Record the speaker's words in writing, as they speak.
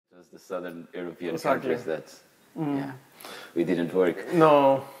the southern European Exactly. countries that, we didn't work.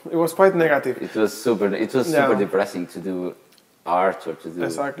 No, it was quite negative. It was super depressing to do art or to do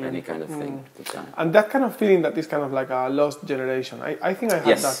any kind of thing at the time. And that kind of feeling that is kind of like a lost generation. I think I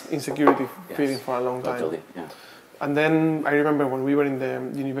had that insecurity feeling for a long time. Totally, yeah. And then I remember when we were in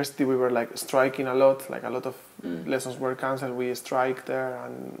the university, we were like striking a lot. Like a lot of lessons were cancelled. We striked there,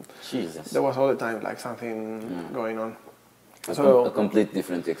 and there was all the time like something going on. A complete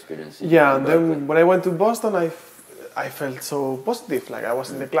different experience. Yeah, and then when I went to Boston, I felt so positive. Like I was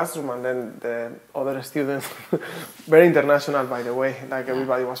in the classroom, and then the other students, very international by the way. Like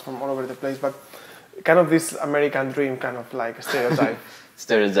everybody was from all over the place, but kind of this American dream, kind of like stereotype.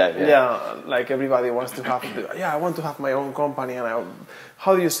 Yeah, like everybody wants to have. I want to have my own company, and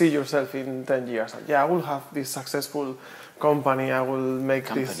how do you see yourself in 10 years? I will have this successful company. I will make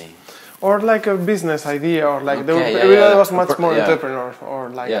this. Or like a business idea, or like everybody was much more entrepreneur, or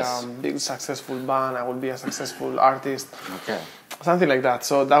like a big successful band. I will be a successful artist, something like that.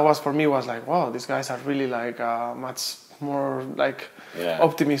 So that was for me was like, wow, these guys are really like much more like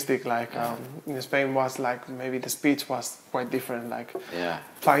optimistic. Like in Spain was like maybe the speech was quite different. Like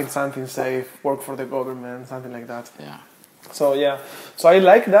find something safe, work for the government, something like that. So so I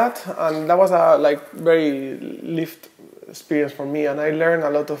like that, and that was a like very lift experience for me, and I learned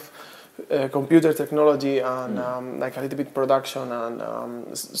a lot of. Computer technology and like a little bit production and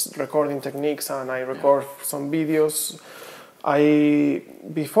recording techniques, and I record some videos.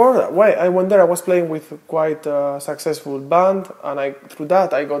 Before that, I went there. I was playing with quite a successful band, and through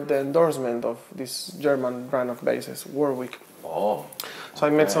that I got the endorsement of this German brand of basses, Warwick. Oh. So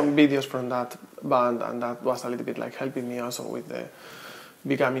I made some videos from that band, and that was a little bit like helping me also with the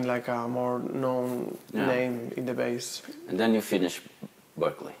becoming like a more known name in the bass. And then you finished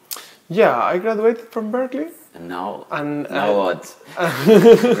Berklee. Yeah, I graduated from Berklee. And now what?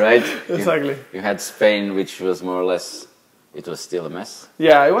 Right? Exactly. You had Spain, which was more or less, it was still a mess.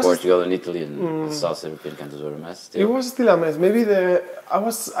 Yeah, it was. Portugal and Italy and South European countries were a mess. Still. It was still a mess. Maybe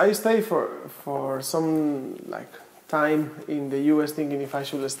I stayed for some like time in the US thinking if I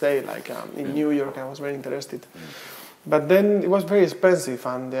should stay like in New York. I was very interested. But then it was very expensive,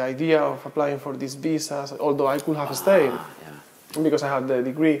 and the idea of applying for these visas, although I could have stayed because I had the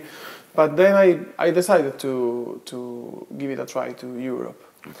degree. But then I decided to give it a try to Europe.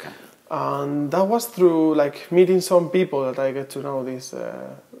 Okay. And that was through like meeting some people that I get to know this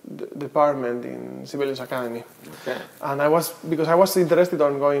department in Sibelius Academy. Okay. And because I was interested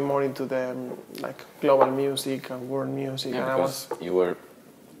on going more into the like global music and world music. Yeah, and you were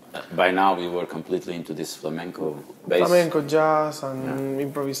by now you were completely into this flamenco bass. Flamenco jazz and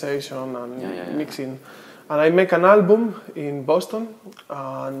improvisation and mixing. And I make an album in Boston,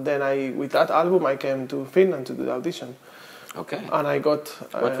 and then with that album I came to Finland to do the audition. Okay. And I got...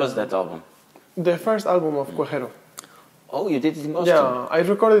 what was that album? The first album of Quejero. Oh, you did it in Boston? Yeah, I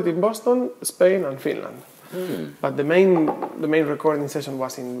recorded it in Boston, Spain and Finland. But the main recording session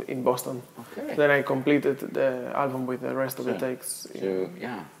was in Boston. Okay. Then I completed the album with the rest of the takes. So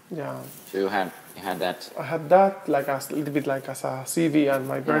you had that? I had that like a little bit like as a CV and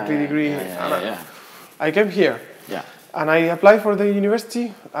my Berklee degree. I came here, and I applied for the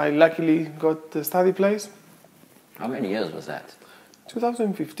university. I luckily got the study place. How many years was that?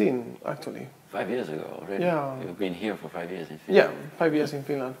 2015, actually. 5 years ago already? Yeah. You've been here for 5 years in Finland? Yeah, 5 years in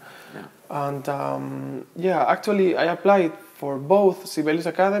Finland. And actually I applied for both Sibelius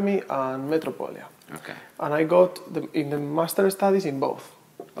Academy and Metropolia. Okay. And I got in the master studies in both.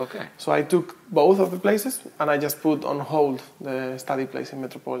 Okay. So I took both of the places, and I just put on hold the study place in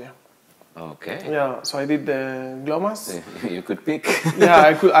Metropolia. Okay. Yeah, so I did the GLOMAS. You could pick. Yeah,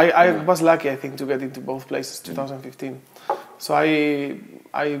 I could. I was lucky, I think, to get into both places. 2015. So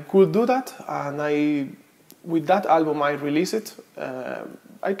I could do that, and with that album I released it.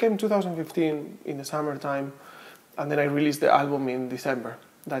 I came 2015 in the summertime, and then I released the album in December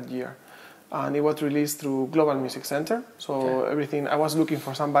that year, and it was released through Global Music Center. So everything. I was looking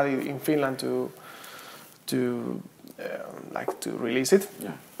for somebody in Finland to release it.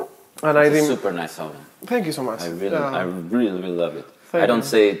 Yeah. And it's a super nice album. Thank you so much. I really love it. I don't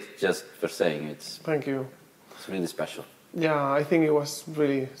say it just for saying it. Thank you. It's really special. Yeah, I think it was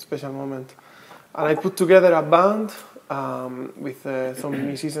really special moment. And I put together a band with some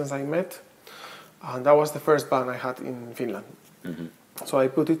musicians I met. And that was the first band I had in Finland. Mm-hmm. So I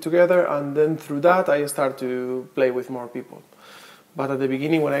put it together, and then through that I started to play with more people. But at the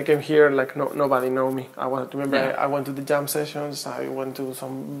beginning, when I came here, like nobody knew me. I went to the jam sessions. I went to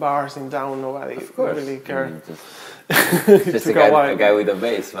some bars in town. Nobody really cared. Just a guy with a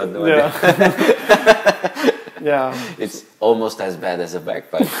bass. Yeah. It's almost as bad as a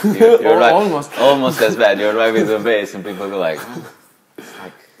bagpipe. You're right. Almost as bad. You're right with the bass, and people go like, it's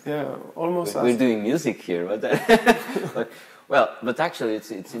like, yeah, almost. We're doing music here, but actually,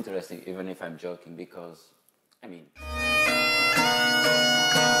 it's interesting. Even if I'm joking, because I mean.